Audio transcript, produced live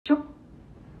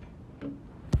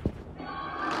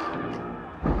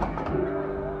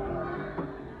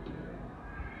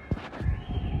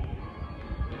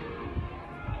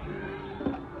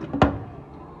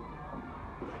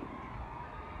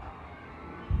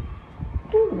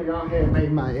Let me go ahead and make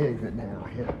my exit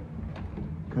down here.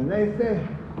 Because they say,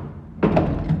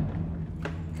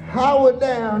 I was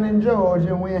down in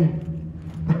Georgia when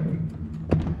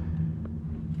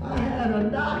I had a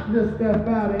doctor step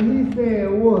out and he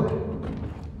said what?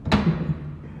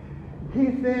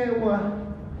 He said what?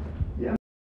 Yeah.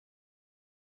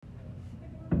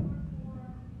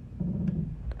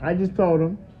 I just told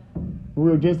him. We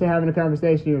were just having a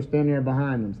conversation. You were standing there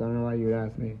behind him, so I don't know why you would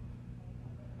ask me.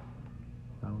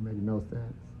 That would make no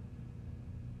sense.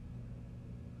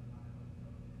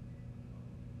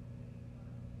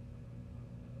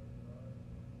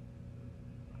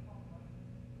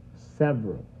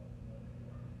 Several.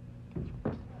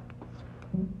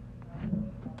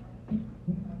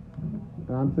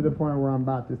 I'm to the point where I'm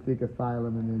about to seek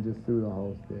asylum and then just sue the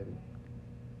whole city.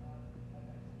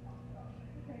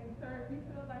 Okay, sir, if you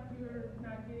feel like you're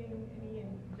not getting any...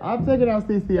 I'll take it out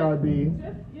CCRB.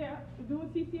 Just do a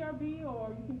CCRB, or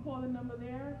you can call the number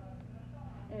there.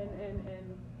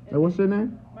 And what's your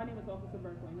name? My name is Officer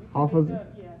Berkeley. Officer?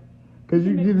 Yeah. Because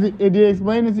did you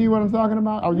explain it to you what I'm talking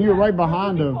about? Oh, you were right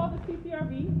behind him. You can call the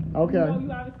CCRB. Okay.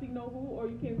 You obviously know who, or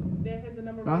you can, there's the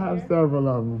number right I have there. several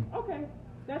of them. Okay.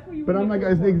 That's where you. But I'm like,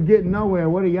 it's getting nowhere.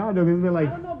 What are y'all doing? It's been like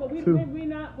I don't know, but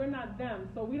we're not them,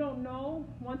 so we don't know.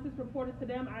 Once it's reported to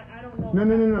them, I don't know.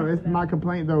 No. It's my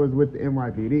complaint though is with the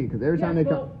NYPD because every time they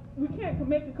come. We can't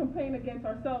make a complaint against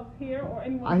ourselves here or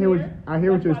anyone I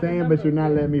hear what you're saying, but you're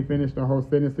not letting me finish the whole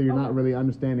sentence, so you're not really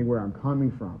understanding where I'm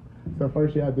coming from. So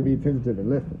first you have to be attentive and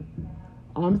listen.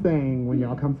 I'm saying when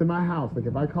y'all come to my house, like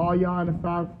if I call y'all in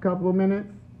a couple of minutes,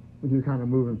 you're kind of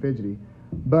moving fidgety.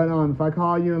 But if I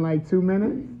call you in like 2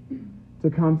 minutes to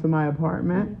come to my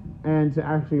apartment and to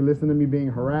actually listen to me being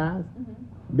harassed,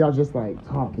 y'all just like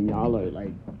talking, y'all are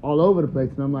like all over the place,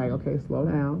 and I'm like, okay, slow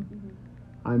down.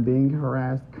 I'm being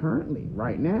harassed currently,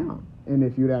 right now. And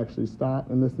if you'd actually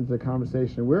stop and listen to the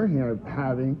conversation we're here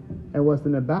having and what's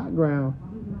in the background,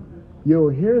 you'll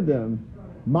hear them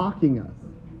mocking us.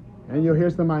 And you'll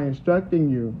hear somebody instructing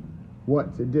you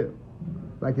what to do.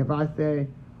 Like if I say,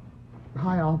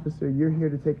 hi officer, you're here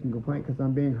to take a complaint because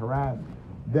I'm being harassed.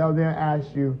 They'll then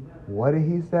ask you, what did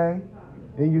he say?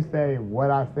 Then you say,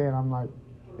 what I say, and I'm like,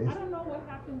 I don't know what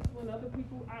happens when other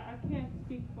people, I can't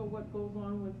speak for what goes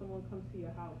on when someone comes to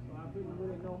your house, so I really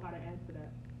wouldn't know how to answer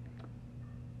that.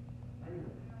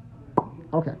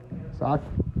 Okay, so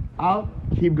I'll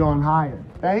keep going higher.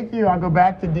 Thank you, I'll go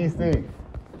back to DC.